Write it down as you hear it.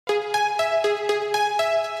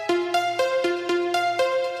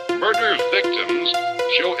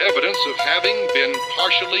show evidence of having been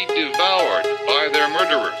partially devoured by their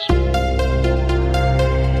murderers.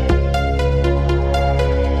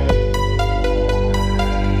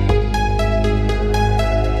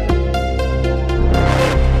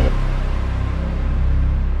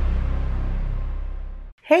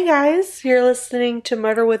 Hey guys, you're listening to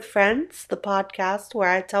Murder with Friends, the podcast where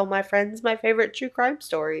I tell my friends my favorite true crime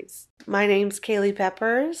stories. My name's Kaylee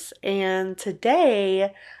Peppers, and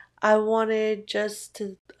today I wanted just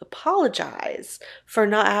to apologize for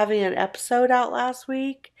not having an episode out last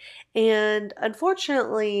week. And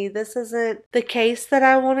unfortunately, this isn't the case that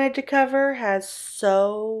I wanted to cover. It has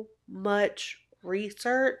so much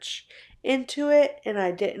research into it, and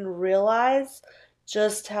I didn't realize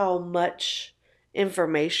just how much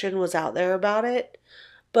information was out there about it.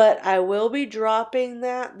 But I will be dropping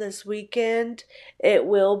that this weekend. It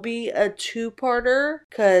will be a two-parter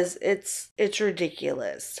because it's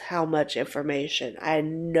ridiculous how much information. I had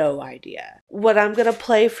no idea. What I'm going to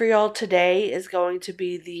play for y'all today is going to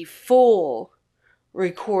be the full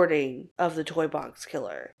recording of the Toy Box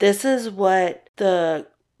Killer. This is what the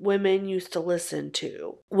women used to listen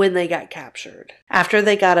to when they got captured. After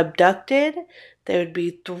they got abducted, they would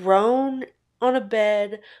be thrown on a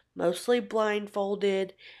bed, mostly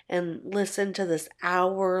blindfolded, and listen to this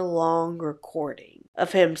hour-long recording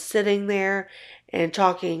of him sitting there and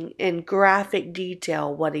talking in graphic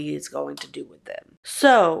detail what he is going to do with them.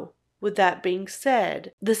 So, with that being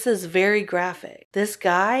said, this is very graphic. This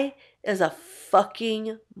guy is a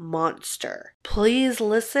fucking monster. Please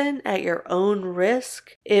listen at your own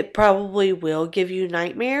risk. It probably will give you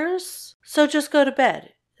nightmares, so just go to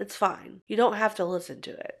bed. It's fine. You don't have to listen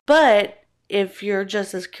to it. But if you're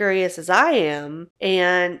just as curious as I am,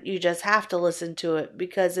 and you just have to listen to it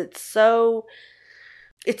because it's so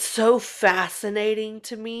fascinating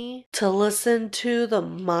to me to listen to the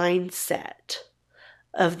mindset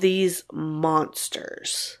of these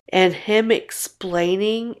monsters. And him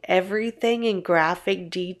explaining everything in graphic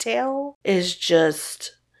detail is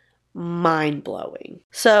just mind-blowing.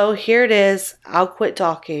 So here it is. I'll quit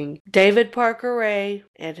talking. David Parker Ray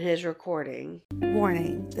and his recording.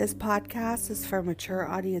 Warning, this podcast is for mature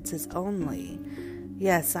audiences only.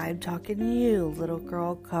 Yes, I'm talking to you, little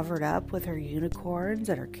girl covered up with her unicorns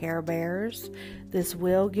and her Care Bears. This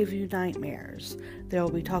will give you nightmares. There will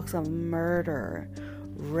be talks of murder,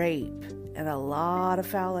 rape, and a lot of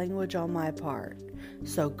foul language on my part.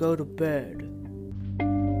 So go to bed.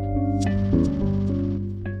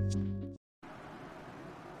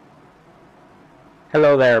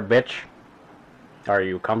 Hello there, bitch. Are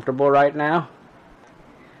you comfortable right now?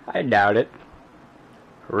 I doubt it.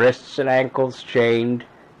 Wrists and ankles chained,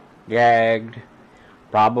 gagged,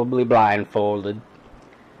 probably blindfolded.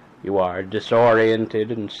 You are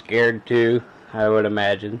disoriented and scared too, I would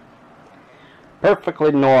imagine.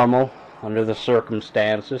 Perfectly normal under the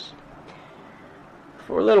circumstances.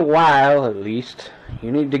 For a little while, at least, you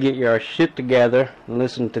need to get your shit together and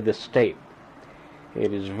listen to this tape.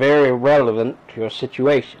 It is very relevant to your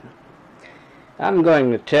situation. I'm going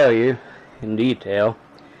to tell you, in detail,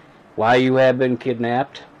 why you have been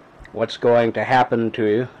kidnapped, what's going to happen to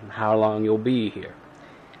you, and how long you'll be here.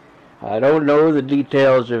 I don't know the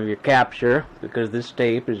details of your capture because this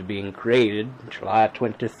tape is being created July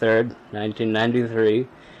 23rd, 1993,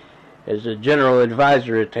 as a general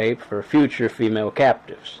advisory tape for future female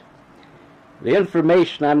captives. The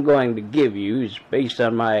information I'm going to give you is based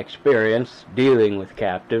on my experience dealing with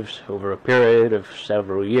captives over a period of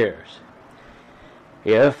several years.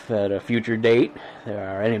 If, at a future date, there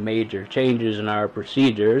are any major changes in our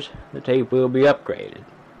procedures, the tape will be upgraded.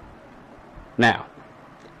 Now,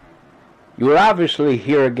 you are obviously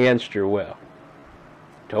here against your will.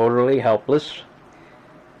 Totally helpless.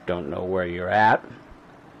 Don't know where you're at.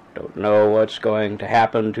 Don't know what's going to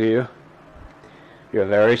happen to you. You're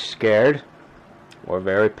very scared. Or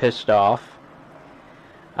very pissed off.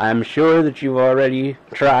 I'm sure that you've already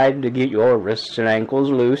tried to get your wrists and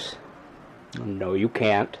ankles loose. No, you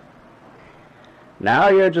can't. Now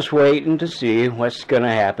you're just waiting to see what's going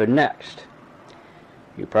to happen next.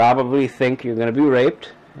 You probably think you're going to be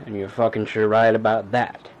raped, and you're fucking sure right about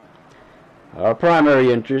that. Our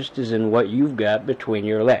primary interest is in what you've got between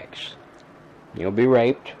your legs. You'll be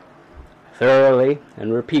raped, thoroughly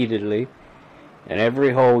and repeatedly, in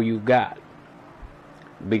every hole you've got.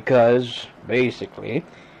 Because, basically,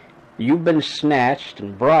 you've been snatched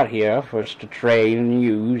and brought here for us to train and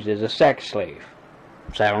use as a sex slave.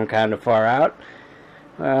 Sound kind of far out?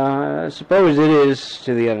 I suppose it is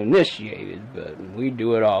to the uninitiated, but we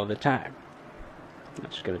do it all the time.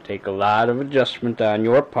 It's going to take a lot of adjustment on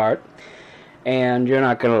your part, and you're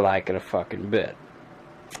not going to like it a fucking bit.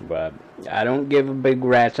 But I don't give a big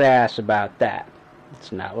rat's ass about that.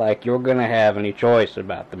 It's not like you're gonna have any choice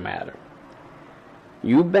about the matter.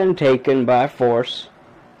 You've been taken by force,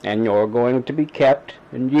 and you're going to be kept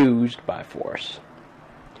and used by force.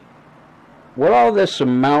 What all this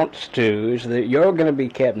amounts to is that you're going to be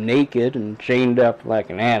kept naked and chained up like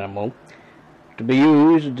an animal, to be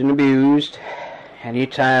used and abused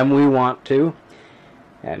anytime we want to,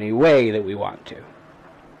 any way that we want to.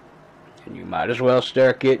 And you might as well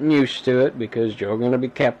start getting used to it, because you're going to be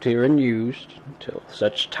kept here and used until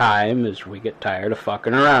such time as we get tired of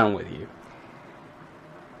fucking around with you.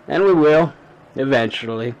 And we will,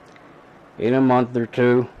 eventually, in a month or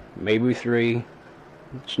two, maybe 3.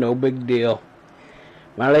 It's no big deal.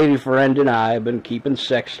 My lady friend and I have been keeping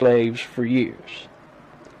sex slaves for years.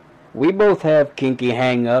 We both have kinky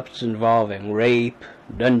hang-ups involving rape,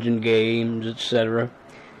 dungeon games, etc.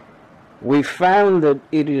 We've found that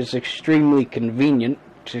it is extremely convenient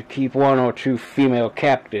to keep 1 or 2 female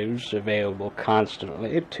captives available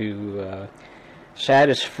constantly to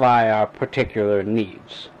satisfy our particular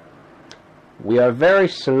needs. We are very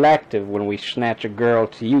selective when we snatch a girl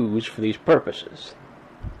to use for these purposes.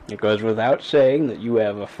 It goes without saying that you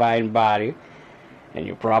have a fine body, and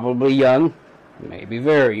you're probably young, maybe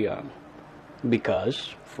very young,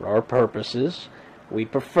 because, for our purposes, we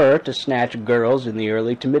prefer to snatch girls in the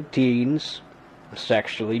early to mid-teens,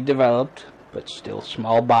 sexually developed, but still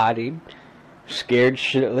small-bodied, scared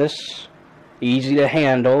shitless, easy to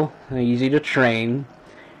handle, easy to train,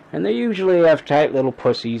 and they usually have tight little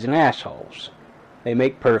pussies and assholes. They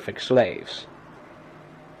make perfect slaves.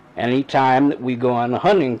 Any time that we go on a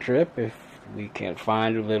hunting trip, if we can't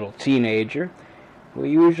find a little teenager, we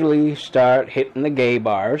usually start hitting the gay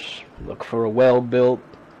bars, look for a well-built,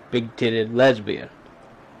 big-titted lesbian.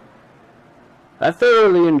 I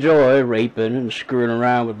thoroughly enjoy raping and screwing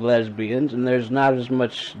around with lesbians, and there's not as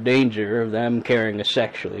much danger of them carrying a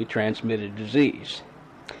sexually transmitted disease.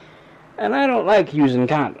 And I don't like using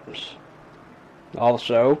condoms.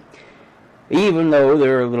 Also, even though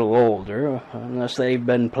they're a little older, unless they've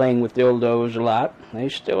been playing with dildos a lot, they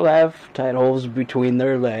still have tight holes between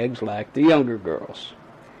their legs like the younger girls.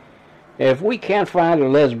 If we can't find a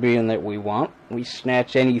lesbian that we want, we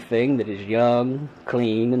snatch anything that is young,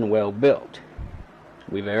 clean, and well-built.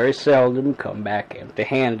 We very seldom come back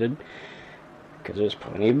empty-handed, because there's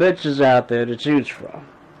plenty of bitches out there to choose from.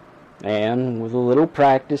 And with a little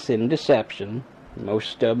practice in deception,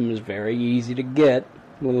 most of them is very easy to get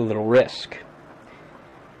with a little risk.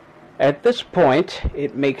 At this point,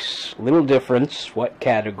 it makes little difference what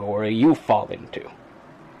category you fall into.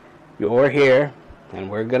 You're here, and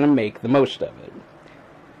we're going to make the most of it.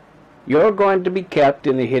 You're going to be kept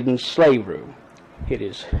in the hidden slave room. It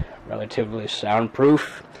is relatively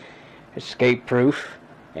soundproof, escape-proof,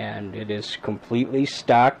 and it is completely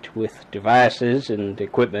stocked with devices and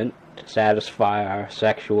equipment to satisfy our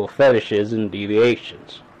sexual fetishes and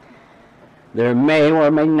deviations. There may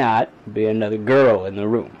or may not be another girl in the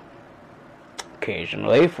room.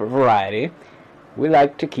 Occasionally, for variety, we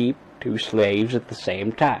like to keep 2 slaves at the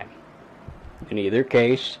same time. In either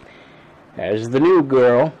case, as the new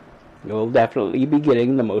girl, you'll definitely be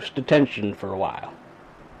getting the most attention for a while.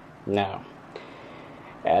 Now,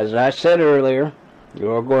 as I said earlier,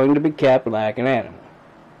 you're going to be kept like an animal.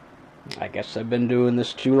 I guess I've been doing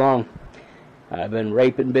this too long. I've been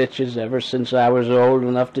raping bitches ever since I was old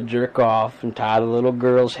enough to jerk off and tie the little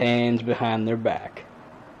girls' hands behind their back.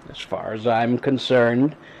 As far as I'm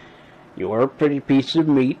concerned, you're a pretty piece of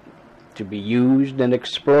meat to be used and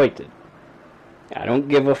exploited. I don't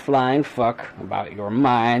give a flying fuck about your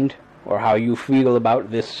mind or how you feel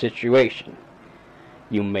about this situation.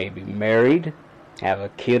 You may be married, have a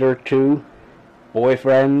kid or 2,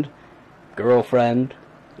 boyfriend, girlfriend,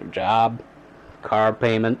 a job, car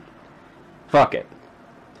payment. Fuck it.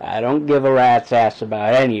 I don't give a rat's ass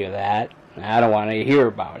about any of that. I don't want to hear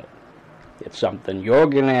about it. It's something you're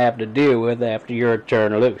going to have to deal with after you're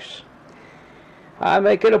turned loose. I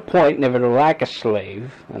make it a point never to like a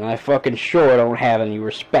slave, and I fucking sure don't have any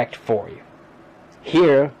respect for you.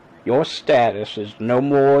 Here, your status is no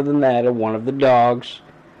more than that of one of the dogs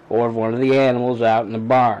or of one of the animals out in the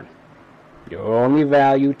barn. Your only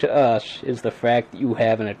value to us is the fact that you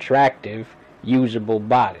have an attractive, usable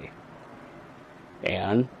body.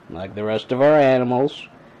 And, like the rest of our animals,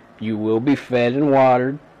 you will be fed and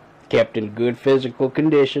watered, kept in good physical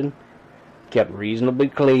condition, kept reasonably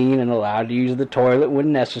clean, and allowed to use the toilet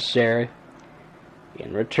when necessary.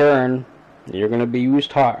 In return, you're going to be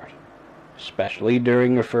used hard, especially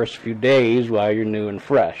during your first few days while you're new and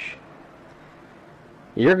fresh.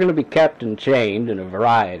 You're going to be kept and chained in a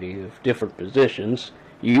variety of different positions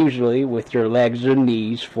usually with your legs or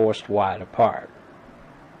knees forced wide apart.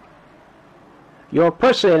 Your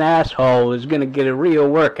pussy and asshole is going to get a real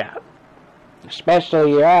workout,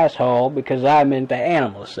 especially your asshole, because I'm into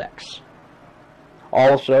animal sex.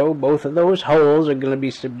 Also, both of those holes are going to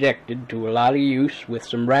be subjected to a lot of use with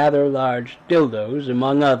some rather large dildos,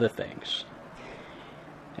 among other things.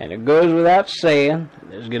 And it goes without saying,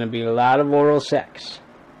 there's going to be a lot of oral sex.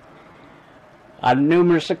 On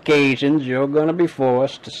numerous occasions, you're going to be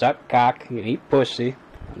forced to suck cock and eat pussy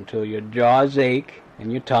until your jaws ache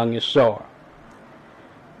and your tongue is sore.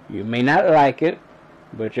 You may not like it,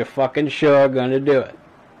 but you're fucking sure going to do it.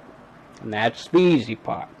 And that's the easy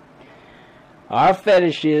part. Our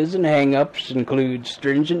fetishes and hang-ups include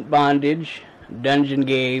stringent bondage, dungeon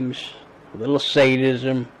games, a little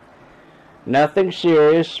sadism, nothing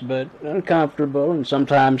serious but uncomfortable and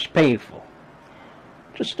sometimes painful.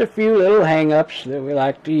 Just a few little hang-ups that we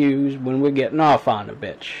like to use when we're getting off on a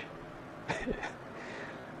bitch.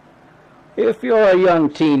 If you're a young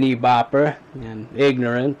teeny bopper and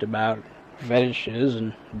ignorant about fetishes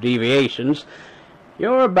and deviations,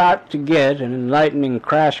 you're about to get an enlightening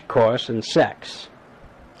crash course in sex.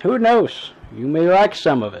 Who knows? You may like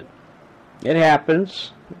some of it. It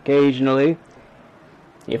happens, occasionally.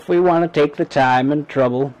 If we want to take the time and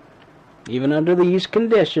trouble, even under these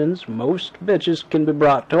conditions, most bitches can be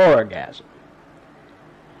brought to orgasm.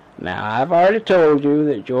 Now, I've already told you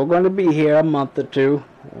that you're going to be here a month or two,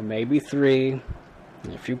 or maybe 3,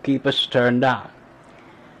 if you keep us turned on.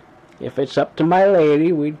 If it's up to my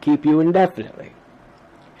lady, we'd keep you indefinitely.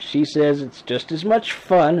 She says it's just as much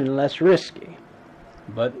fun and less risky.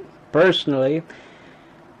 But, personally,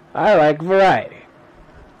 I like variety.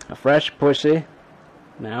 A fresh pussy,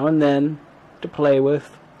 now and then, to play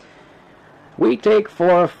with. We take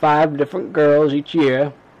 4 or 5 different girls each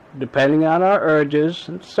year, depending on our urges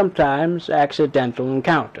and sometimes accidental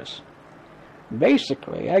encounters.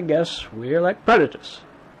 Basically, I guess we're like predators.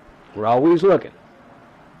 We're always looking.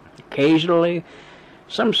 Occasionally,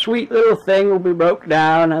 some sweet little thing will be broke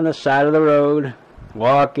down on the side of the road,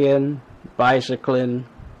 walking, bicycling,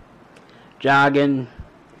 jogging.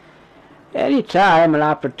 Any time an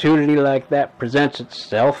opportunity like that presents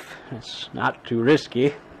itself, it's not too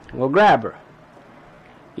risky, we'll grab her,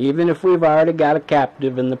 even if we've already got a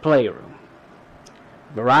captive in the playroom.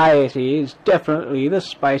 Variety is definitely the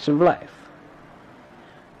spice of life.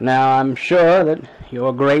 Now, I'm sure that you're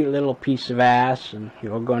a great little piece of ass, and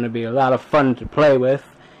you're going to be a lot of fun to play with,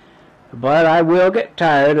 but I will get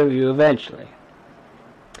tired of you eventually.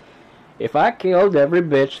 If I killed every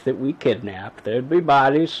bitch that we kidnapped, there'd be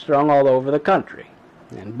bodies strung all over the country.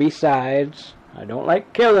 And besides, I don't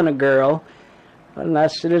like killing a girl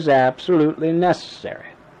unless it is absolutely necessary.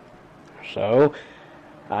 So,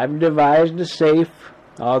 I've devised a safe,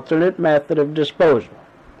 alternate method of disposal.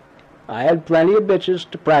 I had plenty of bitches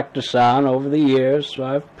to practice on over the years, so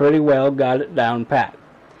I've pretty well got it down pat.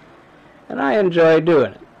 And I enjoy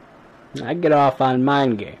doing it. I get off on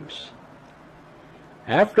mind games.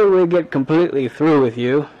 After we get completely through with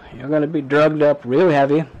you, you're going to be drugged up real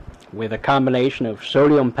heavy with a combination of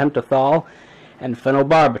sodium pentothal and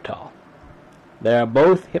phenobarbital. They are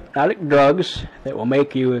both hypnotic drugs that will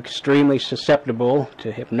make you extremely susceptible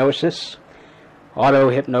to hypnosis,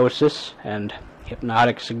 auto-hypnosis, and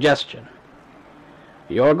hypnotic suggestion.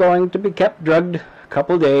 You're going to be kept drugged a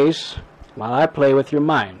couple days while I play with your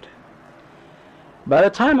mind. By the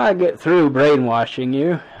time I get through brainwashing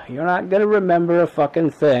you, you're not going to remember a fucking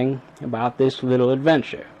thing about this little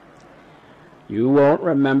adventure. You won't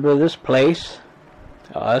remember this place,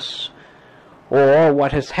 us, or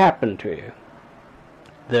what has happened to you.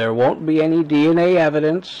 There won't be any DNA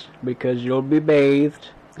evidence because you'll be bathed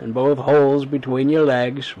and both holes between your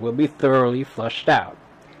legs will be thoroughly flushed out.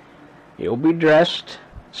 You'll be dressed,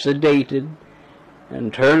 sedated,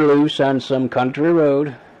 and turned loose on some country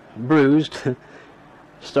road, bruised,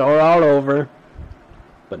 sore all over,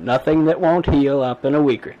 but nothing that won't heal up in a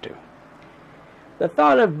week or 2. The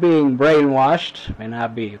thought of being brainwashed may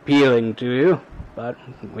not be appealing to you, but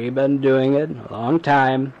we've been doing it a long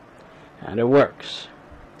time, and it works.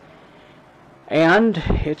 And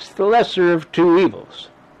it's the lesser of 2 evils.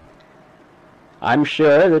 I'm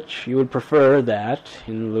sure that you would prefer that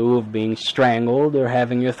in lieu of being strangled or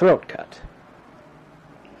having your throat cut.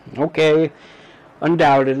 Okay,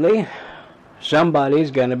 undoubtedly, somebody's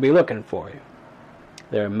going to be looking for you.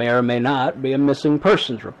 There may or may not be a missing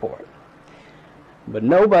persons report. But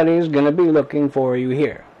nobody's going to be looking for you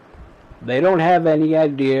here. They don't have any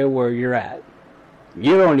idea where you're at.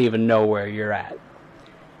 You don't even know where you're at.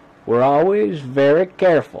 We're always very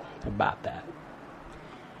careful about that.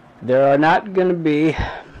 There are not going to be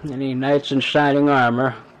any knights in shining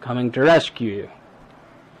armor coming to rescue you.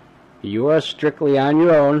 You are strictly on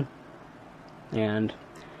your own, and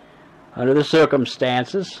under the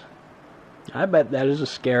circumstances, I bet that is a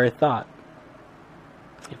scary thought.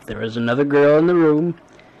 If there is another girl in the room,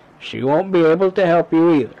 she won't be able to help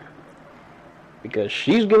you either, because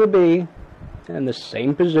she's going to be in the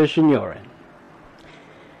same position you're in.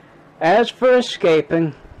 As for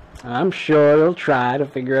escaping, I'm sure you'll try to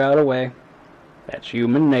figure out a way. That's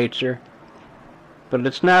human nature, but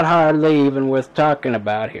it's not hardly even worth talking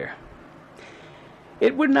about here.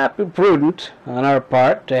 It would not be prudent on our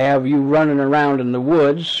part to have you running around in the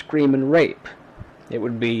woods screaming rape. It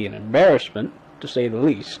would be an embarrassment, to say the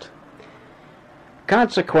least.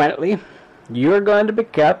 Consequently, you are going to be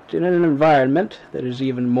kept in an environment that is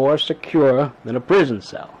even more secure than a prison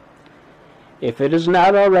cell. If it has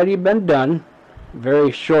not already been done,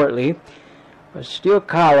 very shortly, a steel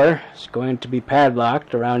collar is going to be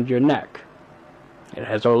padlocked around your neck. It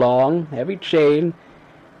has a long, heavy chain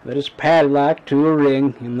that is padlocked to a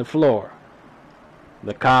ring in the floor.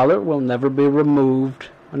 The collar will never be removed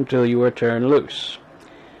until you are turned loose.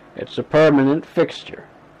 It's a permanent fixture.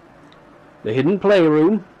 The hidden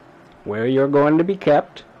playroom, where you're going to be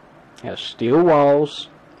kept, has steel walls,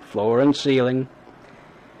 floor and ceiling.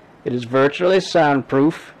 It is virtually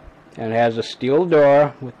soundproof and has a steel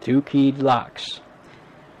door with 2 keyed locks.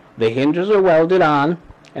 The hinges are welded on,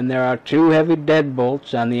 and there are 2 heavy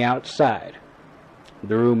deadbolts on the outside.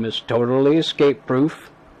 The room is totally escape-proof,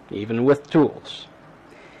 even with tools.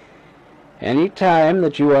 Any time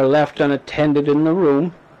that you are left unattended in the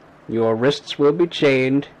room, your wrists will be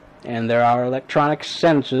chained, and there are electronic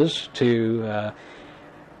sensors to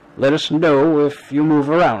let us know if you move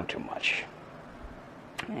around too much.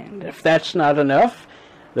 And if that's not enough,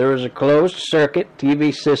 there is a closed-circuit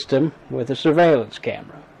TV system with a surveillance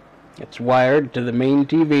camera. It's wired to the main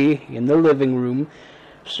TV in the living room,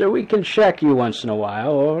 so we can check you once in a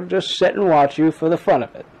while, or just sit and watch you for the fun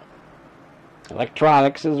of it.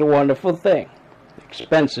 Electronics is a wonderful thing.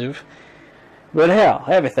 Expensive, but hell,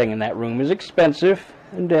 everything in that room is expensive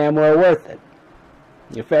and damn well worth it.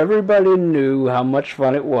 If everybody knew how much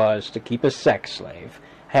fun it was to keep a sex slave,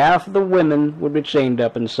 half the women would be chained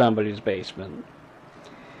up in somebody's basement.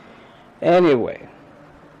 Anyway,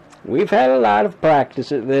 we've had a lot of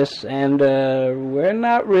practice at this, and we're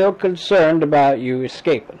not real concerned about you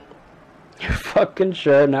escaping. You're fucking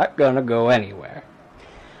sure not gonna go anywhere.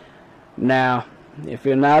 Now, if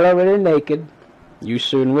you're not already naked, you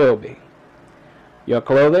soon will be. Your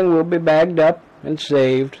clothing will be bagged up and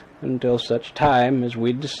saved until such time as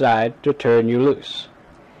we decide to turn you loose.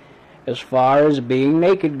 As far as being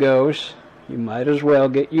naked goes, you might as well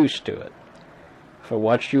get used to it. For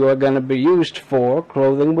what you are going to be used for,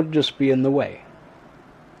 clothing would just be in the way.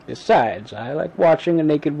 Besides, I like watching a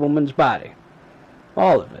naked woman's body.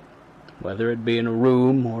 All of it, whether it be in a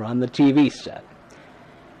room or on the TV set.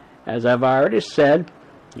 As I've already said,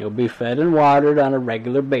 you'll be fed and watered on a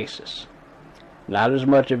regular basis. Not as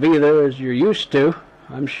much of either as you're used to,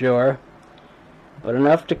 I'm sure, but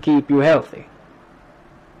enough to keep you healthy.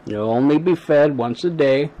 You'll only be fed once a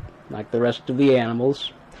day, like the rest of the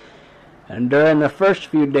animals, and during the first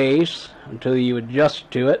few days, until you adjust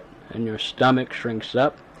to it and your stomach shrinks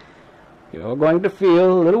up, you're going to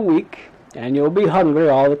feel a little weak, and you'll be hungry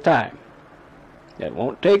all the time. It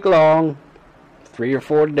won't take long, 3 or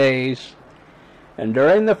 4 days, and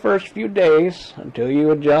during the first few days, until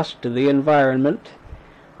you adjust to the environment,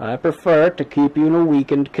 I prefer to keep you in a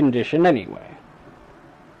weakened condition anyway.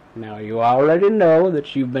 Now, you already know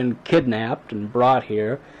that you've been kidnapped and brought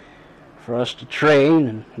here for us to train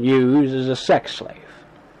and use as a sex slave.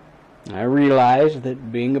 I realize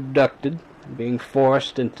that being abducted, being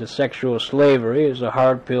forced into sexual slavery is a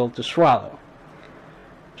hard pill to swallow.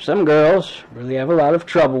 Some girls really have a lot of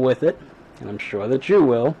trouble with it, and I'm sure that you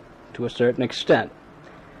will, to a certain extent.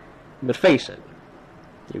 But face it,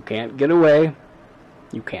 you can't get away,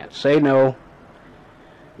 you can't say no,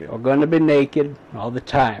 you're going to be naked all the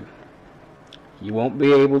time. You won't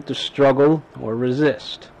be able to struggle or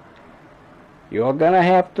resist. You're going to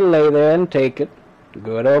have to lay there and take it,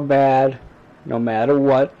 good or bad, no matter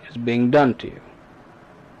what is being done to you.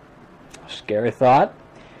 Scary thought?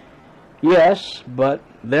 Yes, but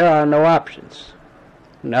there are no options.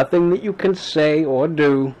 Nothing that you can say or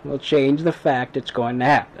do will change the fact it's going to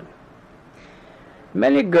happen.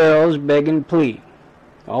 Many girls beg and plead.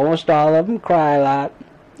 Almost all of them cry a lot,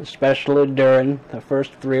 especially during the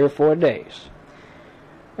first 3 or 4 days.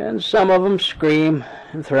 And some of them scream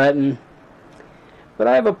and threaten. But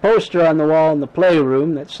I have a poster on the wall in the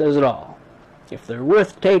playroom that says it all. If they're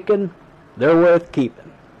worth taking, they're worth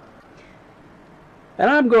keeping. And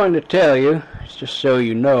I'm going to tell you, just so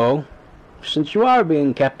you know, since you are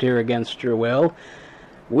being kept here against your will,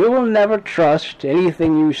 we will never trust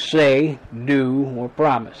anything you say, do, or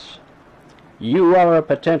promise. You are a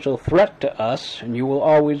potential threat to us, and you will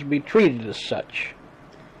always be treated as such.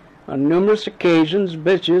 On numerous occasions,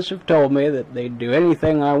 bitches have told me that they'd do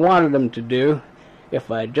anything I wanted them to do if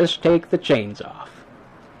I'd just take the chains off.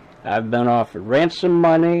 I've been offered ransom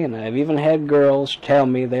money, and I've even had girls tell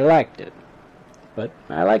me they liked it. But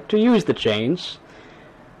I like to use the chains.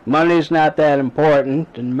 Money's not that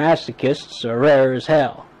important, and masochists are rare as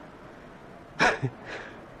hell.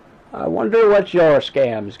 I wonder what your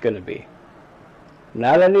scam's gonna be.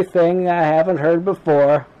 Not anything I haven't heard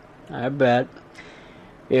before, I bet,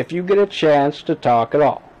 if you get a chance to talk at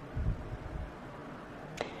all.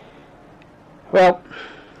 Well,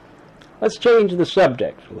 let's change the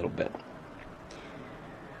subject a little bit.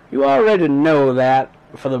 You already know that,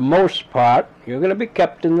 for the most part, you're going to be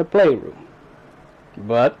kept in the playroom.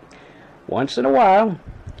 But, once in a while,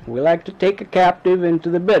 we like to take a captive into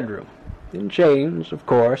the bedroom. In chains, of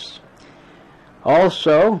course.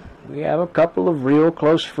 Also, we have a couple of real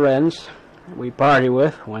close friends we party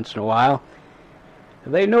with once in a while.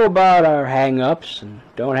 They know about our hang-ups and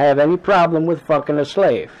don't have any problem with fucking a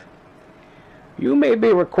slave. You may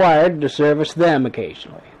be required to service them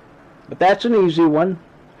occasionally, but that's an easy one.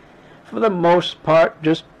 For the most part,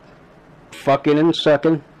 just fucking and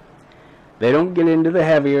sucking. They don't get into the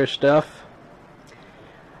heavier stuff.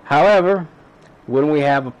 However, when we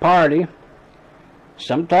have a party,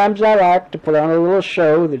 sometimes I like to put on a little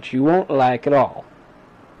show that you won't like at all.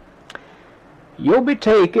 You'll be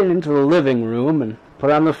taken into the living room and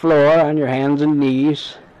put on the floor on your hands and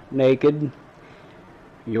knees, naked.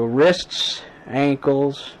 Your wrists,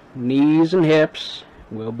 ankles, knees, and hips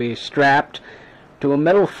will be strapped to a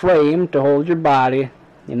metal frame to hold your body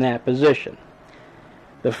in that position.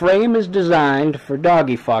 The frame is designed for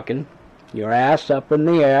doggy fucking, your ass up in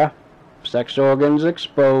the air, sex organs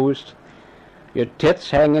exposed, your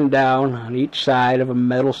tits hanging down on each side of a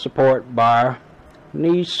metal support bar,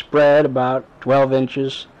 knees spread about 12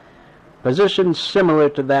 inches, positioned similar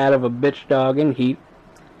to that of a bitch dog in heat,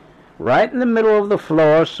 right in the middle of the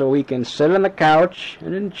floor so we can sit on the couch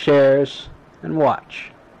and in chairs and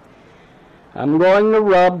watch. I'm going to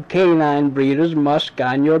rub canine breeder's musk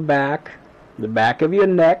on your back, the back of your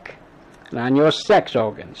neck, and on your sex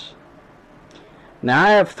organs. Now I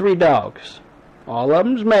have 3 dogs. All of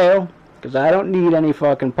them's male, because I don't need any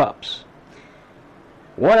fucking pups.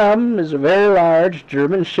 One of them is a very large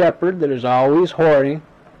German Shepherd that is always horny,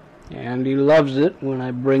 and he loves it when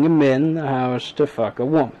I bring him in the house to fuck a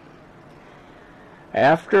woman.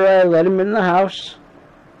 After I let him in the house,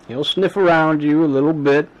 he'll sniff around you a little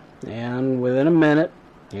bit, and within a minute,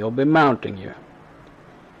 he'll be mounting you.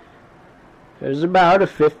 There's about a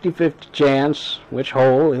 50-50 chance which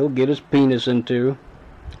hole he'll get his penis into,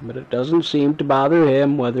 but it doesn't seem to bother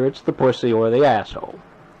him whether it's the pussy or the asshole.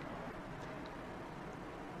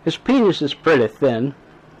 His penis is pretty thin.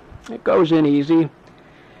 It goes in easy,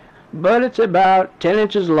 but it's about 10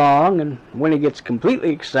 inches long, and when he gets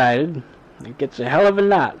completely excited, it gets a hell of a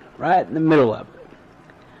knot right in the middle of it.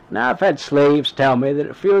 Now I've had slaves tell me that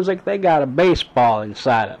it feels like they got a baseball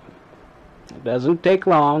inside of him. It doesn't take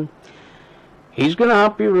long. He's going to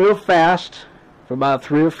hump you real fast for about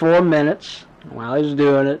 3 or 4 minutes. While he's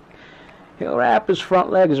doing it, he'll wrap his front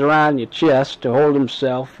legs around your chest to hold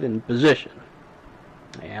himself in position.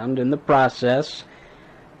 And in the process,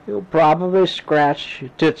 he'll probably scratch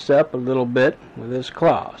your tits up a little bit with his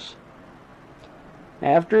claws.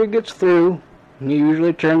 After he gets through, he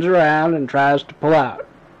usually turns around and tries to pull out.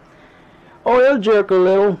 Oh, he'll jerk a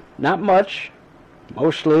little, not much,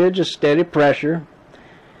 mostly just steady pressure,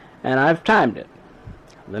 and I've timed it.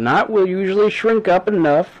 The knot will usually shrink up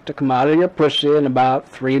enough to come out of your pussy in about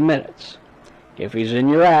 3 minutes. If he's in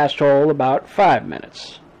your asshole, about 5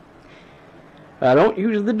 minutes. I don't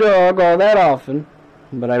use the dog all that often,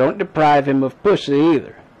 but I don't deprive him of pussy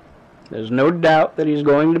either. There's no doubt that he's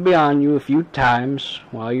going to be on you a few times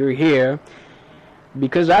while you're here,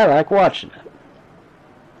 because I like watching it.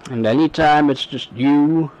 And any time it's just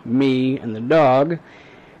you, me, and the dog,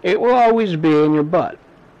 it will always be in your butt.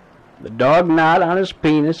 The dog knot on his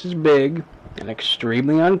penis is big and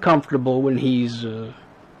extremely uncomfortable when he's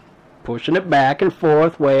pushing it back and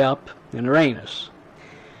forth way up in her anus.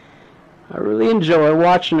 I really enjoy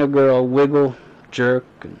watching a girl wiggle, jerk,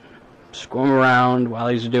 and squirm around while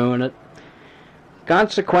he's doing it.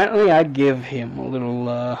 Consequently, I give him a little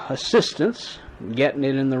assistance in getting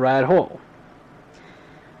it in the right hole.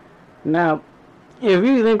 Now, if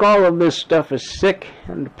you think all of this stuff is sick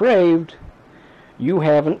and depraved, you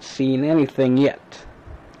haven't seen anything yet.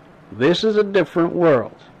 This is a different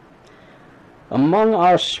world. Among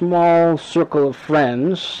our small circle of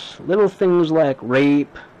friends, little things like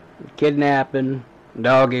rape, kidnapping,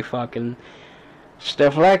 doggy fucking,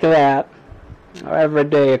 stuff like that are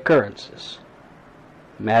everyday occurrences.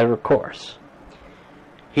 Matter of course.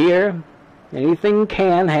 Here, anything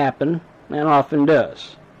can happen, and often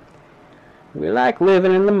does. We like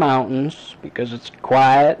living in the mountains because it's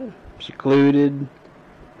quiet, secluded,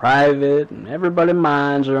 private, and everybody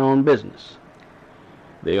minds their own business.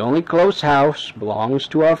 The only close house belongs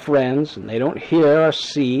to our friends, and they don't hear or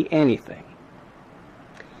see anything.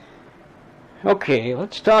 Okay,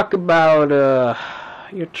 let's talk about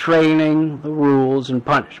your training, the rules, and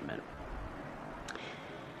punishment.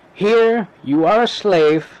 Here, you are a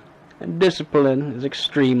slave, and discipline is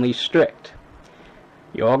extremely strict.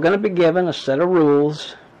 You're going to be given a set of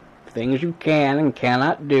rules, things you can and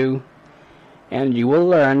cannot do, and you will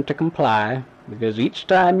learn to comply, because each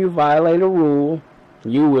time you violate a rule,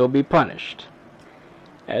 you will be punished.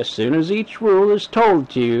 As soon as each rule is told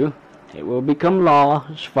to you, it will become law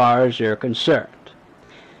as far as you're concerned.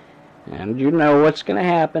 And you know what's going to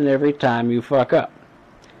happen every time you fuck up.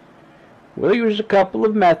 We'll use a couple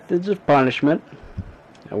of methods of punishment.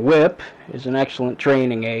 A whip is an excellent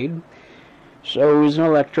training aid. So is an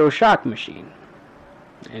electroshock machine.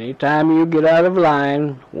 Anytime you get out of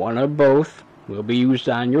line, one or both will be used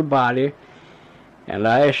on your body, and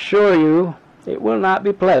I assure you it will not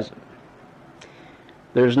be pleasant.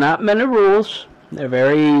 There's not many rules. They're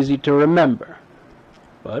very easy to remember.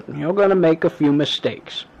 But you're going to make a few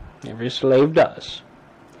mistakes. Every slave does.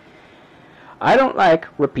 I don't like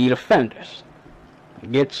repeat offenders.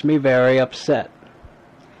 It gets me very upset.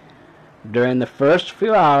 During the first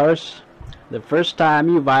few hours, the first time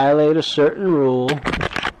you violate a certain rule,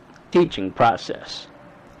 teaching process.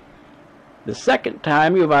 The second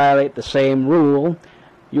time you violate the same rule,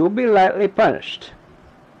 you will be lightly punished.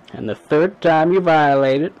 And the third time you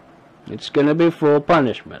violate it, it's going to be full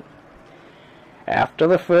punishment. After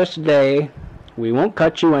the first day, we won't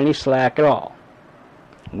cut you any slack at all.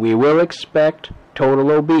 We will expect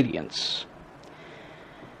total obedience.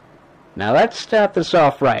 Now let's start this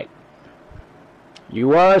off right.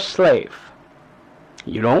 You are a slave.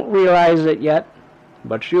 You don't realize it yet,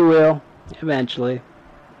 but you will, eventually.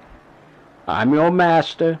 I'm your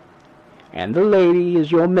master, and the lady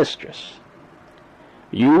is your mistress.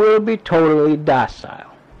 You will be totally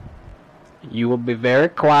docile. You will be very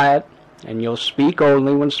quiet, and you'll speak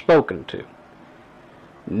only when spoken to.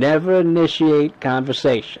 Never initiate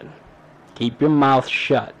conversation. Keep your mouth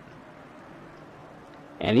shut.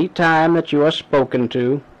 Any time that you are spoken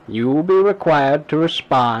to, you will be required to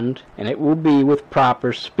respond, and it will be with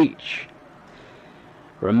proper speech.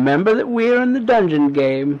 Remember that we are in the dungeon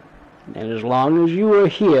game, and as long as you are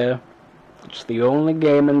here, it's the only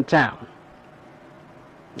game in town.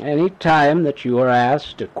 Any time that you are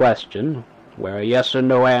asked a question where a yes or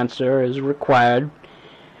no answer is required,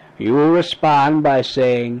 you will respond by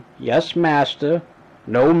saying, "Yes, master,"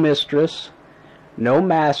 "No, mistress," "No,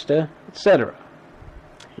 master," etc.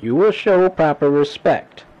 You will show proper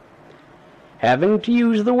respect. Having to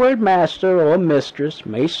use the word master or mistress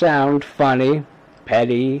may sound funny,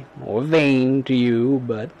 petty, or vain to you,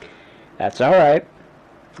 but that's alright.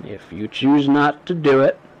 If you choose not to do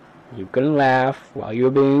it, you can laugh while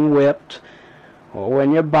you're being whipped, or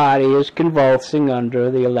when your body is convulsing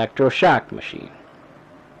under the electroshock machine.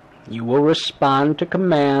 You will respond to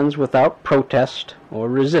commands without protest or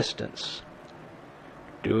resistance.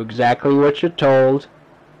 Do exactly what you're told,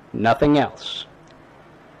 nothing else.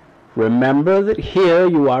 Remember that here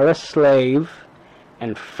you are a slave,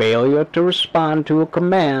 and failure to respond to a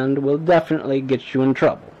command will definitely get you in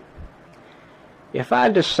trouble. If I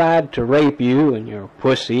decide to rape you in your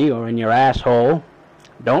pussy or in your asshole,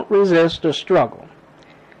 don't resist or struggle.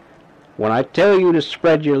 When I tell you to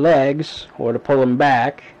spread your legs or to pull them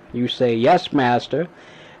back, you say, "Yes, master,"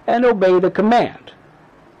 and obey the command,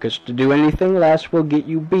 because to do anything less will get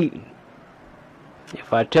you beaten.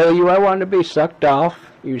 If I tell you I want to be sucked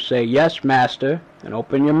off, you say, "Yes, master," and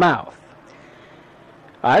open your mouth.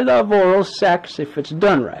 I love oral sex if it's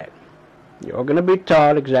done right. You're going to be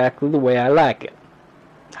taught exactly the way I like it.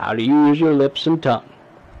 How to use your lips and tongue.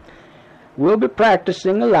 We'll be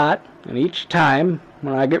practicing a lot, and each time,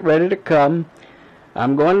 when I get ready to come,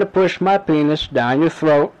 I'm going to push my penis down your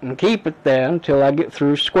throat and keep it there until I get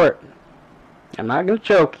through squirting. I'm not going to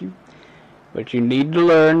choke you, but you need to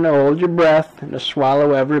learn to hold your breath and to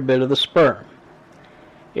swallow every bit of the sperm.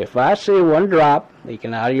 If I see one drop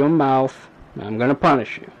leaking out of your mouth, I'm going to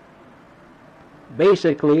punish you.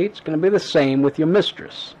 Basically, it's going to be the same with your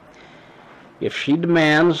mistress. If she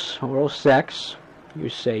demands oral sex, you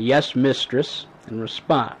say yes, mistress, and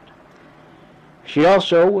respond. She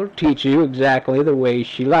also will teach you exactly the way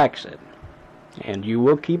she likes it, and you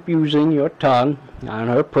will keep using your tongue on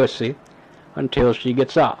her pussy until she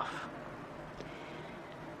gets off.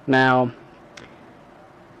 Now,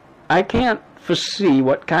 I can't foresee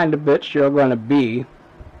what kind of bitch you're going to be,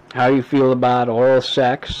 how you feel about oral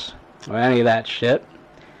sex, or any of that shit,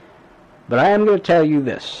 but I am going to tell you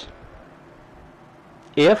this.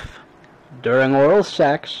 If, during oral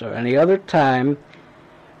sex or any other time,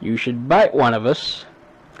 you should bite one of us,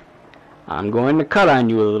 I'm going to cut on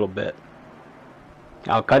you a little bit.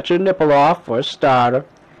 I'll cut your nipple off for a starter,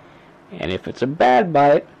 and if it's a bad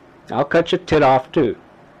bite, I'll cut your tit off too.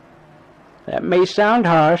 That may sound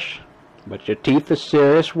harsh, but your teeth are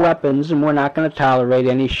serious weapons and we're not going to tolerate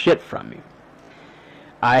any shit from you.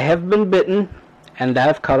 I have been bitten, and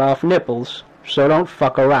I've cut off nipples, so don't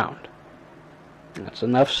fuck around. That's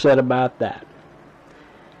enough said about that.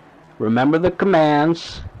 Remember the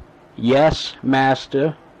commands. Yes,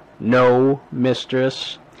 master. No,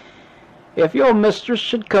 mistress. If your mistress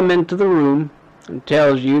should come into the room and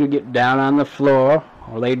tells you to get down on the floor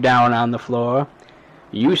or lay down on the floor,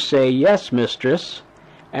 you say yes, mistress,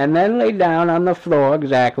 and then lay down on the floor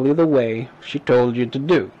exactly the way she told you to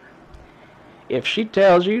do. If she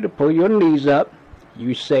tells you to pull your knees up,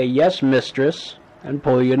 you say yes, mistress, and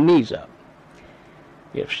pull your knees up.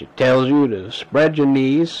 If she tells you to spread your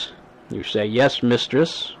knees, you say yes,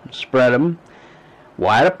 mistress, and spread them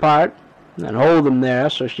wide apart, and hold them there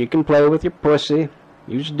so she can play with your pussy,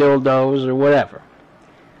 use dildos, or whatever.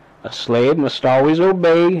 A slave must always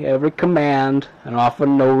obey every command and offer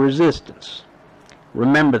no resistance.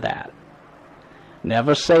 Remember that.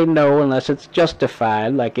 Never say no unless it's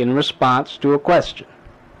justified, like in response to a question.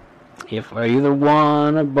 If either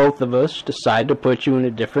one or both of us decide to put you in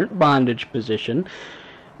a different bondage position,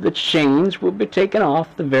 the chains will be taken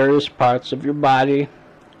off the various parts of your body,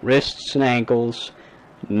 wrists and ankles,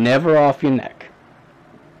 never off your neck.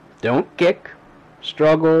 Don't kick,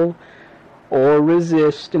 struggle, or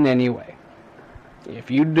resist in any way.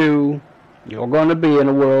 If you do, you're going to be in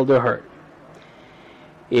a world of hurt.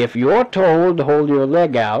 If you're told to hold your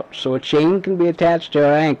leg out so a chain can be attached to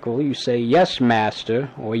your ankle, you say yes, master,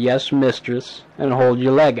 or yes, mistress, and hold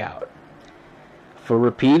your leg out. For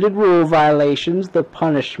repeated rule violations, the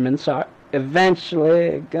punishments are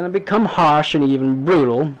eventually going to become harsh and even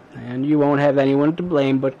brutal, and you won't have anyone to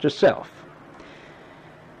blame but yourself.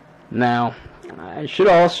 Now, I should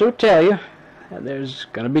also tell you that there's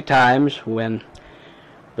going to be times when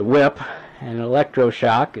the whip and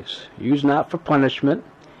electroshock is used not for punishment,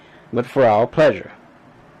 but for our pleasure.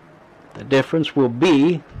 The difference will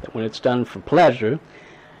be that when it's done for pleasure,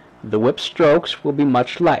 the whip strokes will be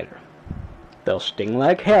much lighter. They'll sting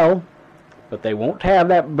like hell, but they won't have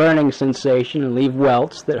that burning sensation and leave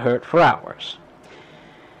welts that hurt for hours.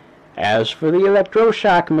 As for the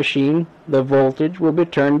electroshock machine, the voltage will be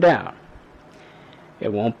turned down.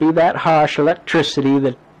 It won't be that harsh electricity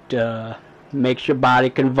that makes your body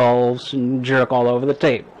convulse and jerk all over the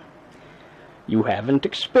table. You haven't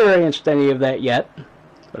experienced any of that yet,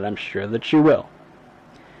 but I'm sure that you will.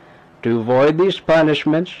 To avoid these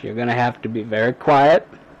punishments, you're going to have to be very quiet,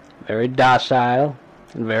 very docile,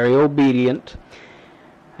 and very obedient,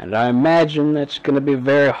 and I imagine that's going to be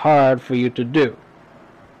very hard for you to do.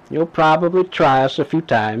 You'll probably try us a few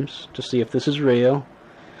times to see if this is real.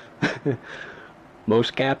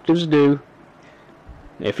 Most captives do.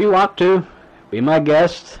 If you want to, be my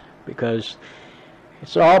guest, because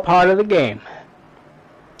it's all part of the game.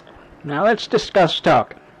 Now let's discuss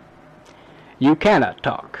talking. You cannot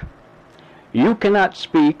talk. You cannot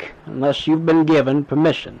speak unless you've been given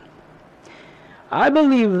permission. I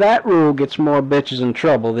believe that rule gets more bitches in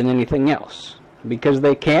trouble than anything else, because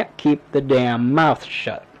they can't keep the damn mouth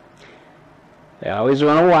shut. They always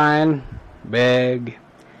want to whine, beg,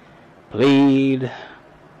 plead,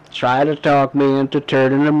 try to talk me into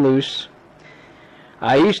turning them loose.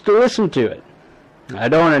 I used to listen to it. I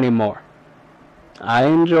don't anymore. I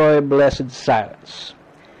enjoy blessed silence.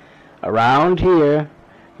 Around here,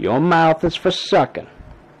 your mouth is for sucking,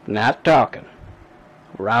 not talking.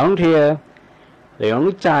 Around here, the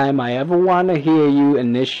only time I ever want to hear you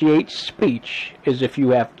initiate speech is if you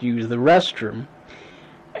have to use the restroom,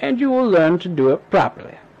 and you will learn to do it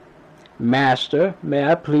properly. Master, may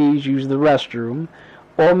I please use the restroom?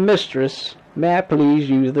 Or mistress, may I please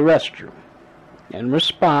use the restroom? In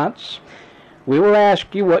response, we will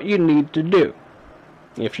ask you what you need to do.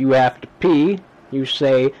 If you have to pee, you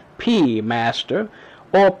say, pee, master,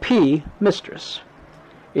 or pee, mistress.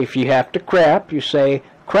 If you have to crap, you say,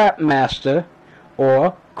 crap, master,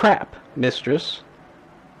 or crap, mistress.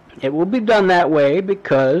 It will be done that way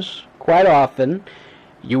because, quite often,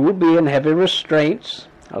 you will be in heavy restraints,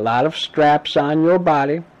 a lot of straps on your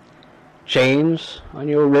body, chains on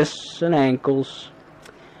your wrists and ankles,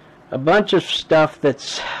 a bunch of stuff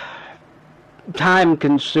that's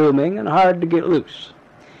time-consuming and hard to get loose.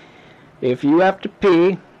 If you have to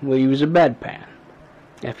pee, we'll use a bedpan.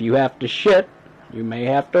 If you have to shit, you may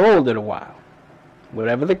have to hold it a while.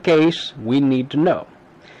 Whatever the case, we need to know.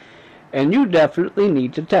 And you definitely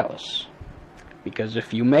need to tell us. Because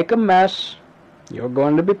if you make a mess, you're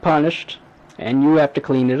going to be punished, and you have to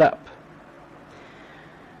clean it up.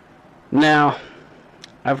 Now,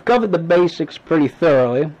 I've covered the basics pretty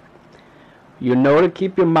thoroughly. You know to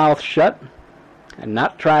keep your mouth shut and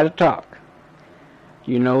not try to talk.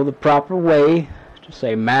 You know the proper way to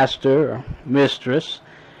say master or mistress,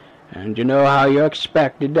 and you know how you're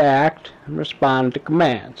expected to act and respond to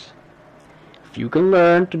commands. If you can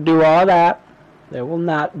learn to do all that, there will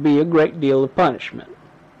not be a great deal of punishment.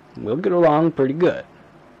 We'll get along pretty good.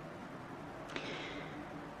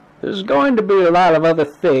 There's going to be a lot of other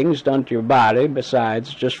things done to your body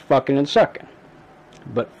besides just fucking and sucking.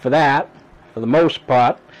 But for that, for the most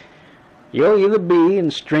part, you'll either be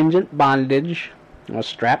in stringent bondage or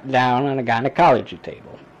strapped down on a gynecology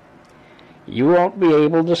table. You won't be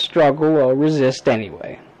able to struggle or resist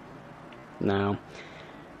anyway. Now,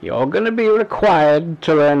 you're going to be required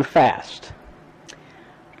to learn fast.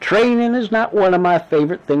 Training is not one of my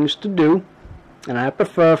favorite things to do, and I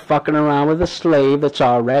prefer fucking around with a slave that's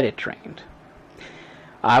already trained.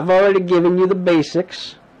 I've already given you the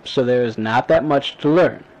basics, so there is not that much to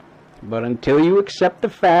learn. But until you accept the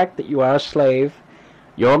fact that you are a slave,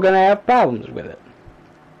 you're going to have problems with it.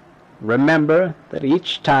 Remember that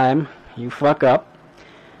each time you fuck up,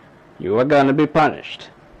 you are going to be punished.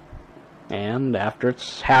 And after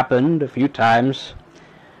it's happened a few times,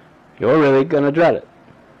 you're really going to dread it.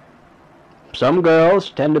 Some girls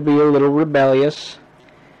tend to be a little rebellious.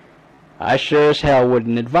 I sure as hell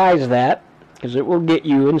wouldn't advise that, because it will get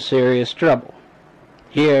you in serious trouble.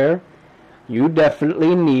 Here, you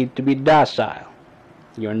definitely need to be docile.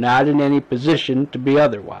 You're not in any position to be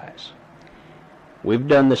otherwise. We've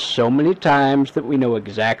done this so many times that we know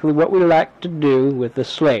exactly what we like to do with a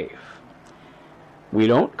slave. We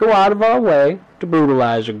don't go out of our way to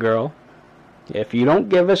brutalize a girl. If you don't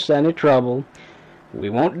give us any trouble, we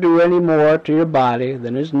won't do any more to your body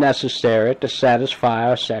than is necessary to satisfy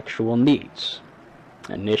our sexual needs.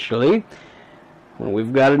 Initially, when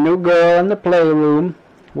we've got a new girl in the playroom,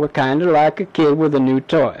 we're kind of like a kid with a new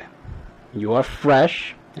toy. You are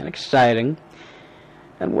fresh and exciting,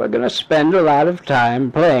 and we're going to spend a lot of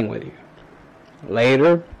time playing with you.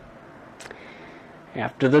 Later,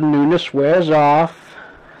 after the newness wears off,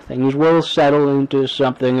 things will settle into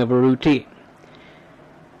something of a routine.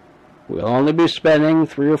 We'll only be spending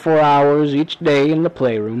 3 or 4 hours each day in the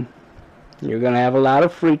playroom. You're going to have a lot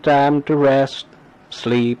of free time to rest,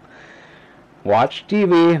 sleep, watch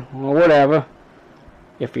TV, or whatever.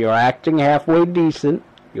 If you're acting halfway decent,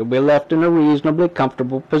 you'll be left in a reasonably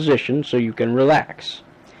comfortable position so you can relax.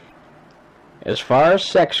 As far as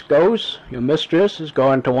sex goes, your mistress is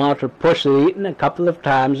going to want her pussy eaten a couple of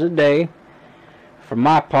times a day. For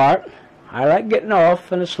my part, I like getting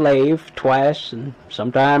off in a slave twice and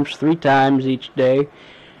sometimes 3 times each day,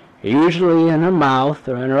 usually in her mouth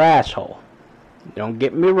or in her asshole. Don't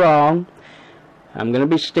get me wrong, I'm going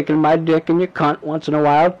to be sticking my dick in your cunt once in a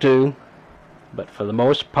while too, but for the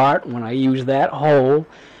most part, when I use that hole,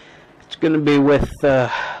 it's going to be with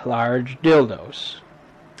large dildos.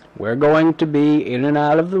 We're going to be in and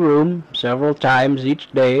out of the room several times each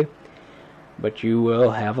day, but you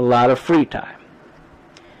will have a lot of free time.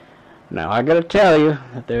 Now, I gotta tell you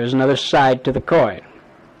that there's another side to the coin.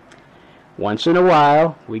 Once in a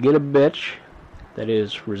while, we get a bitch that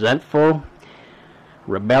is resentful,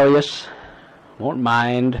 rebellious, won't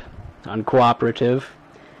mind, uncooperative.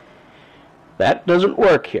 That doesn't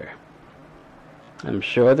work here. I'm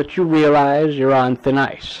sure that you realize you're on thin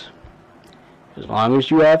ice. As long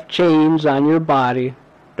as you have chains on your body,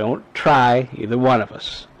 don't try either one of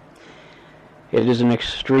us. It is an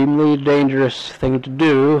extremely dangerous thing to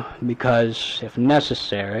do because, if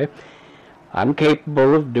necessary, I'm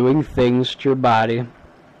capable of doing things to your body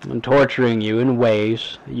and torturing you in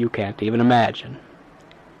ways that you can't even imagine.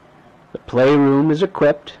 The playroom is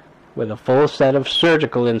equipped with a full set of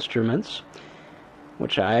surgical instruments,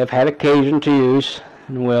 which I have had occasion to use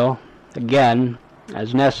and will, again,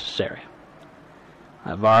 as necessary.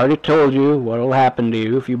 I've already told you what will happen to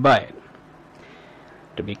you if you bite.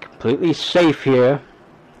 To be completely safe here,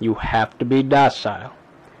 you have to be docile.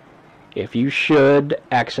 If you should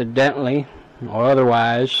accidentally or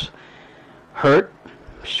otherwise hurt,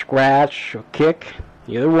 scratch, or kick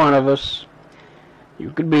either one of us,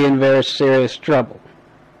 you could be in very serious trouble.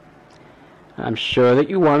 I'm sure that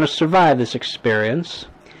you want to survive this experience,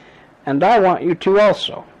 and I want you to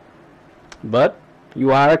also. But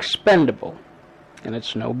you are expendable, and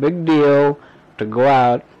it's no big deal to go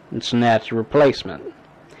out and snatch a replacement.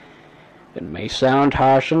 It may sound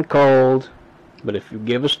harsh and cold, but if you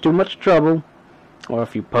give us too much trouble, or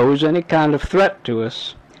if you pose any kind of threat to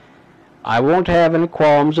us, I won't have any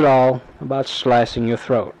qualms at all about slicing your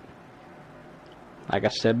throat. Like I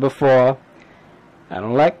said before, I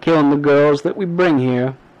don't like killing the girls that we bring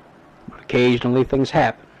here, but occasionally things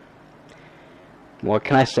happen. What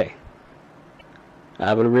can I say?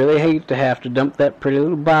 I would really hate to have to dump that pretty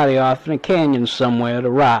little body off in a canyon somewhere to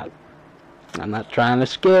rot. I'm not trying to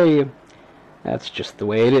scare you. That's just the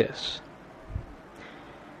way it is.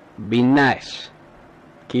 Be nice.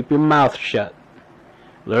 Keep your mouth shut.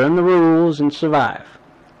 Learn the rules and survive.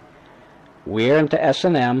 We're into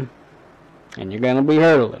S&M, and you're going to be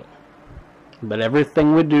hurt a little. But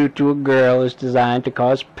everything we do to a girl is designed to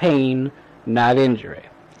cause pain, not injury.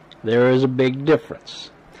 There is a big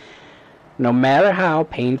difference. No matter how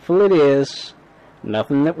painful it is,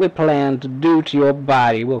 nothing that we plan to do to your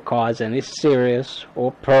body will cause any serious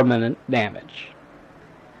or permanent damage.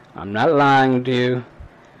 I'm not lying to you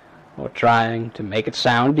or trying to make it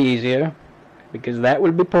sound easier, because that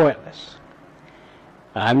would be pointless.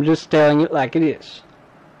 I'm just telling it like it is.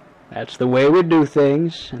 That's the way we do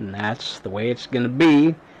things, and that's the way it's going to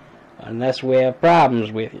be unless we have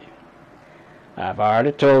problems with you. I've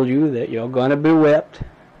already told you that you're going to be whipped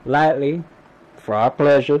lightly for our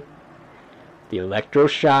pleasure. The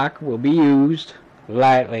electroshock will be used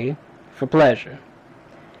lightly for pleasure.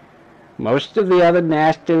 Most of the other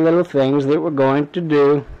nasty little things that we're going to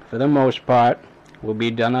do, for the most part, will be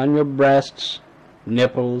done on your breasts,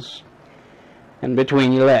 nipples, and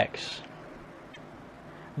between your legs.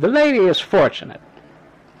 The lady is fortunate.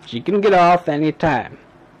 She can get off any time.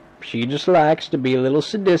 She just likes to be a little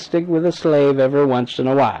sadistic with a slave every once in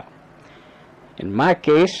a while. In my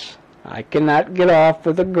case, I cannot get off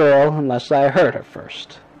with a girl unless I hurt her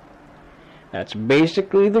first. That's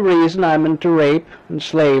basically the reason I'm into rape and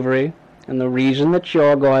slavery, and the reason that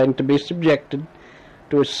you're going to be subjected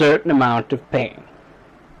to a certain amount of pain.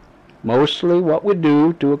 Mostly what we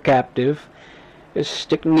do to a captive is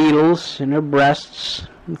stick needles in her breasts,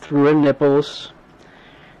 and through her nipples,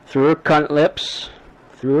 through her cunt lips,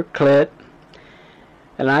 through her clit,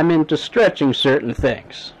 and I'm into stretching certain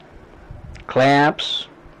things. Clamps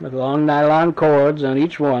with long nylon cords on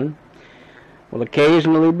each one will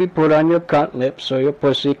occasionally be put on your cunt lips so your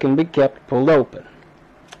pussy can be kept pulled open,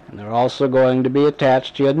 and they're also going to be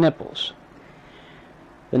attached to your nipples.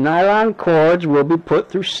 The nylon cords will be put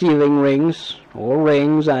through ceiling rings or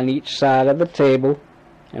rings on each side of the table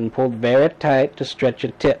and pulled very tight to stretch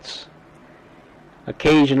your tits.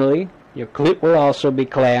 Occasionally, your clit will also be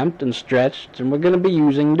clamped and stretched, and we're going to be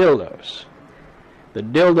using dildos. The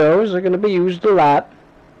dildos are going to be used a lot,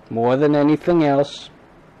 more than anything else,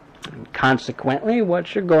 and consequently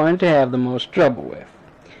what you're going to have the most trouble with.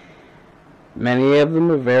 Many of them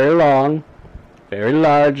are very long, very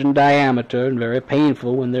large in diameter, and very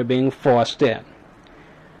painful when they're being forced in.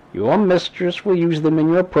 Your mistress will use them in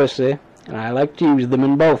your pussy, and I like to use them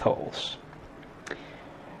in both holes.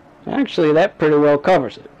 Actually, that pretty well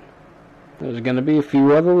covers it. There's going to be a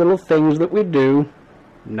few other little things that we do,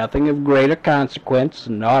 nothing of greater consequence,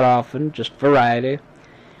 and not often, just variety.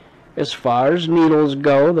 As far as needles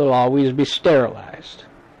go, they'll always be sterilized.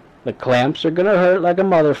 The clamps are going to hurt like a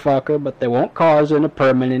motherfucker, but they won't cause any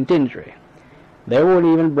permanent injury. They won't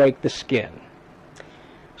even break the skin.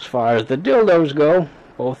 As far as the dildos go,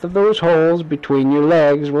 both of those holes between your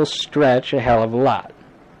legs will stretch a hell of a lot.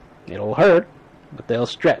 It'll hurt, but they'll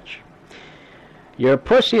stretch. Your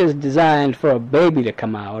pussy is designed for a baby to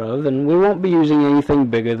come out of, and we won't be using anything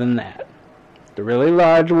bigger than that. The really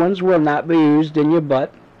large ones will not be used in your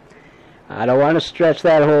butt. I don't want to stretch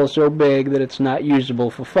that hole so big that it's not usable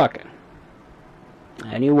for fucking.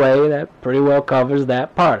 Anyway, that pretty well covers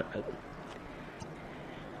that part of it.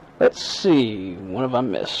 Let's see, what have I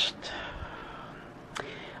missed?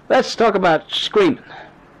 Let's talk about screaming.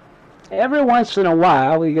 Every once in a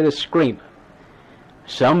while we get a screamer.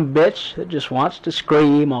 Some bitch that just wants to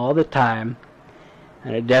scream all the time,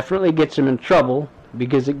 and it definitely gets him in trouble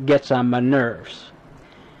because it gets on my nerves.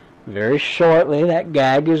 Very shortly that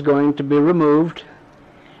gag is going to be removed.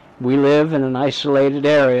 We live in an isolated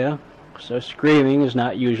area, so screaming is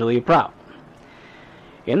not usually a problem.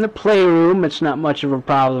 In the playroom it's not much of a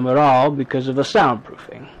problem at all because of the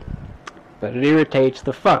soundproofing, but it irritates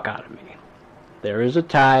the fuck out of me. There is a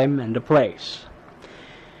time and a place.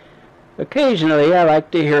 Occasionally I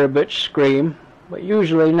like to hear a bitch scream, but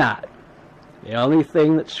usually not. The only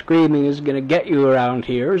thing that screaming is going to get you around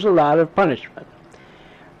here is a lot of punishment.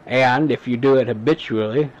 And if you do it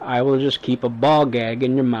habitually, I will just keep a ball gag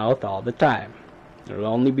in your mouth all the time. It will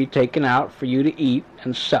only be taken out for you to eat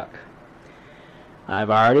and suck.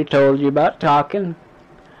 I've already told you about talking.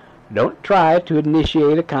 Don't try to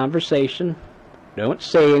initiate a conversation. Don't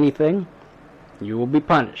say anything. You will be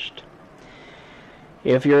punished.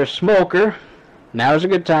 If you're a smoker, now's a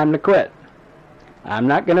good time to quit. I'm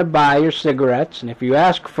not going to buy your cigarettes, and if you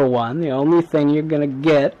ask for one, the only thing you're going to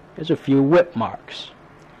get is a few whip marks.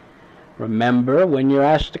 Remember, when you're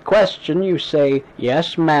asked a question, you say,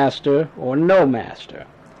 "Yes, master," or "No, master."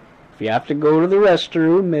 If you have to go to the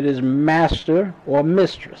restroom, it is "Master" or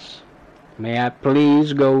 "Mistress." May I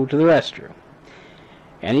please go to the restroom?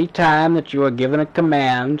 Any time that you are given a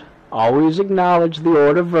command, always acknowledge the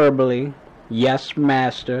order verbally, "Yes,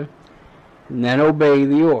 master," and then obey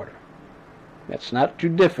the order. That's not too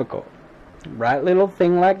difficult. A bright little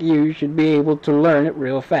thing like you should be able to learn it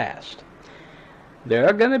real fast. There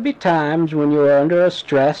are going to be times when you are under a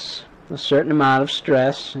certain amount of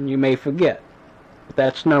stress, and you may forget. But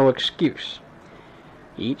that's no excuse.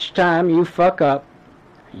 Each time you fuck up,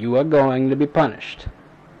 you are going to be punished.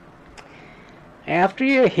 After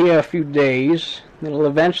you're here a few days, it'll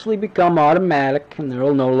eventually become automatic, and there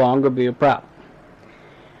will no longer be a problem.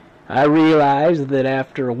 I realize that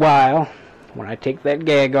after a while, when I take that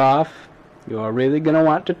gag off, you are really going to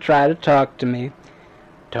want to try to talk me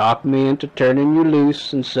into turning you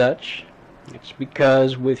loose and such. It's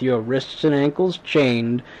because with your wrists and ankles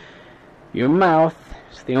chained, your mouth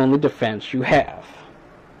is the only defense you have.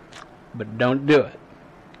 But don't do it.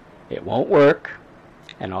 It won't work,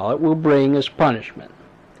 and all it will bring is punishment.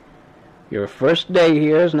 Your first day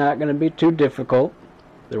here is not going to be too difficult.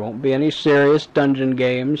 There won't be any serious dungeon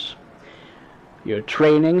games. Your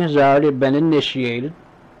training has already been initiated,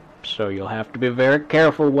 so you'll have to be very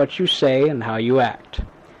careful what you say and how you act.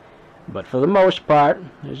 But for the most part,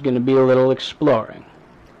 there's going to be a little exploring.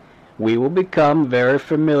 We will become very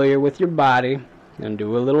familiar with your body and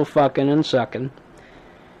do a little fucking and sucking.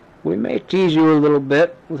 We may tease you a little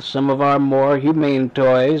bit with some of our more humane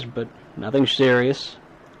toys, but nothing serious.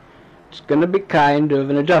 It's going to be kind of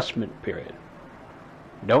an adjustment period.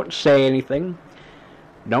 Don't say anything.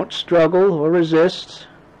 Don't struggle or resist,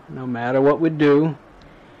 no matter what we do,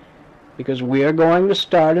 because we are going to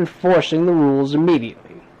start enforcing the rules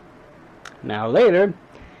immediately. Now later,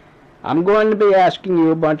 I'm going to be asking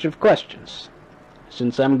you a bunch of questions.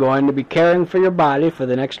 Since I'm going to be caring for your body for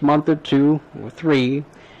the next month or 2 or 3,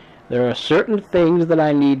 there are certain things that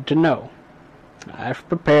I need to know. I've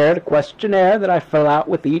prepared a questionnaire that I fill out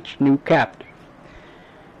with each new captive.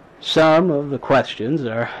 Some of the questions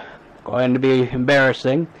are going to be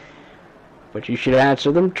embarrassing, but you should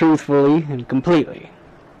answer them truthfully and completely.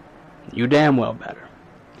 You damn well better.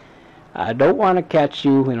 I don't want to catch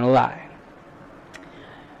you in a lie.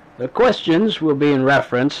 The questions will be in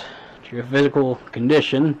reference to your physical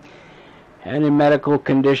condition, any medical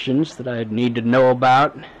conditions that I need to know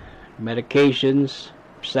about, medications,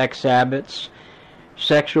 sex habits,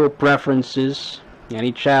 sexual preferences,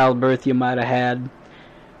 any childbirth you might have had,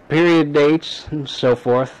 period dates, and so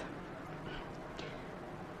forth.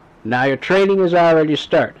 Now your training has already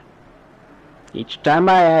started. Each time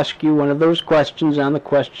I ask you one of those questions on the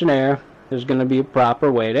questionnaire, there's going to be a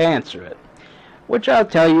proper way to answer it, which I'll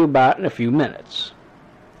tell you about in a few minutes.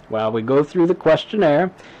 While we go through the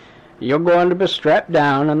questionnaire, you're going to be strapped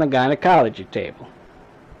down on the gynecology table.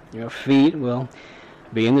 Your feet will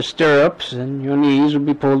be in the stirrups, and your knees will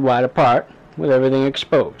be pulled wide apart, with everything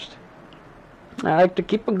exposed. I like to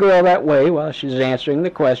keep a girl that way while she's answering the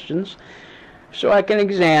questions, so I can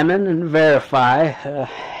examine and verify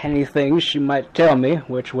anything she might tell me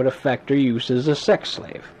which would affect her use as a sex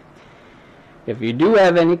slave. If you do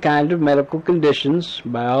have any kind of medical conditions,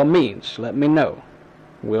 by all means, let me know.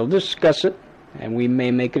 We'll discuss it, and we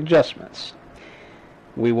may make adjustments.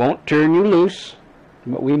 We won't turn you loose,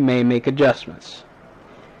 but we may make adjustments.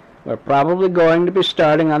 We're probably going to be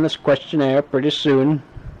starting on this questionnaire pretty soon.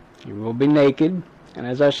 You will be naked, and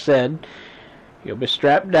as I said, you'll be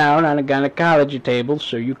strapped down on a gynecology table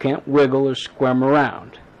so you can't wiggle or squirm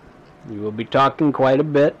around. You will be talking quite a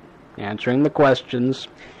bit, answering the questions,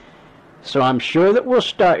 so I'm sure that we'll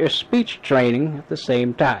start your speech training at the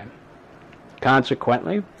same time.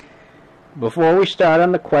 Consequently, before we start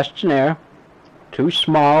on the questionnaire, 2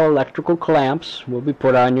 small electrical clamps will be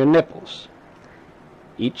put on your nipples.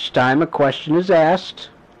 Each time a question is asked,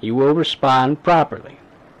 you will respond properly.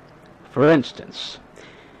 For instance,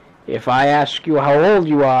 if I ask you how old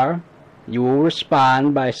you are, you will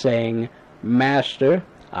respond by saying, "Master,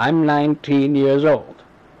 I'm 19 years old."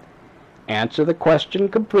 Answer the question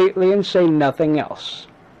completely and say nothing else.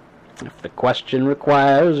 If the question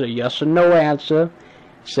requires a yes or no answer,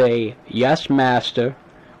 say, "Yes, master,"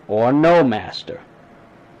 or "No, master."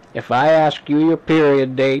 If I ask you your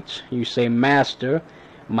period dates, you say, "Master,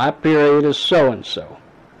 my period is so-and-so."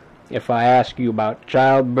 If I ask you about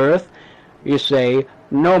childbirth, you say,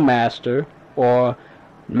 "No, master," or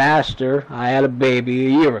 "Master, I had a baby a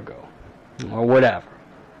year ago," or whatever.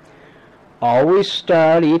 Always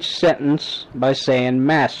start each sentence by saying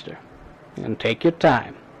 "master," and take your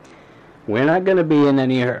time. We're not going to be in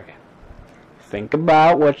any hurry. Think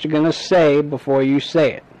about what you're going to say before you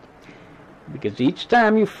say it, because each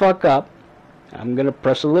time you fuck up, I'm going to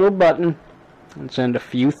press a little button and send a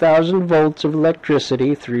few thousand volts of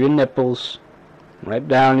electricity through your nipples right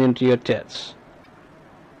down into your tits.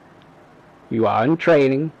 You are in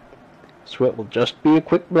training, so it will just be a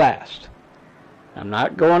quick blast. I'm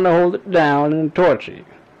not going to hold it down and torture you,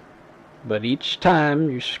 but each time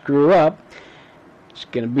you screw up, it's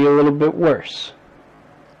going to be a little bit worse.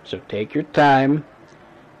 So take your time,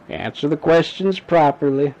 answer the questions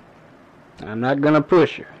properly. I'm not going to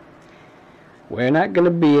push you. We're not going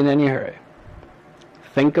to be in any hurry.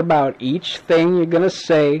 Think about each thing you're going to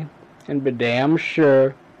say and be damn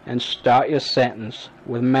sure and start your sentence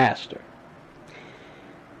with "master."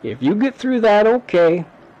 If you get through that okay,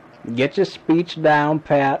 get your speech down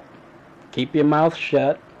pat, keep your mouth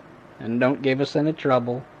shut, and don't give us any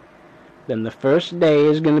trouble, then the first day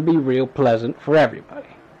is going to be real pleasant for everybody.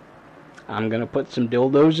 I'm going to put some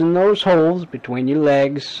dildos in those holes between your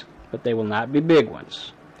legs, but they will not be big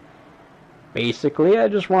ones. Basically, I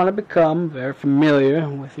just want to become very familiar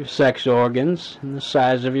with your sex organs and the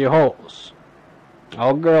size of your holes.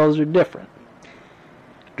 All girls are different.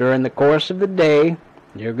 During the course of the day,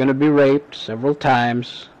 you're going to be raped several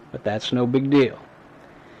times, but that's no big deal.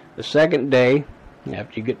 The second day,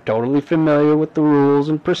 after you get totally familiar with the rules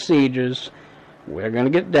and procedures, we're going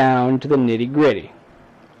to get down to the nitty-gritty.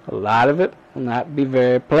 A lot of it will not be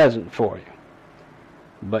very pleasant for you,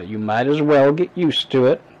 but you might as well get used to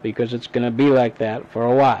it because it's going to be like that for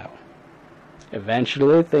a while.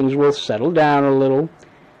 Eventually, things will settle down a little.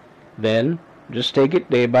 Then, just take it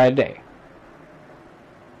day by day.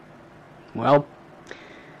 Well,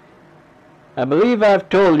 I believe I've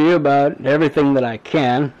told you about everything that I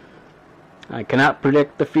can. I cannot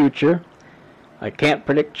predict the future. I can't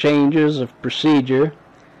predict changes of procedure.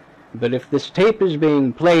 But if this tape is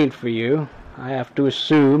being played for you, I have to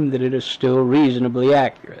assume that it is still reasonably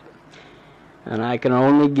accurate. And I can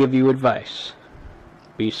only give you advice.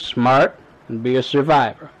 Be smart and be a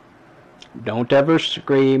survivor. Don't ever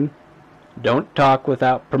scream. Don't talk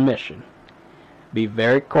without permission. Be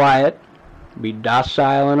very quiet. Be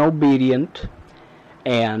docile and obedient.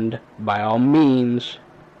 And, by all means,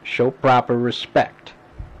 show proper respect.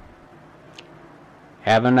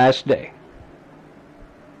 Have a nice day.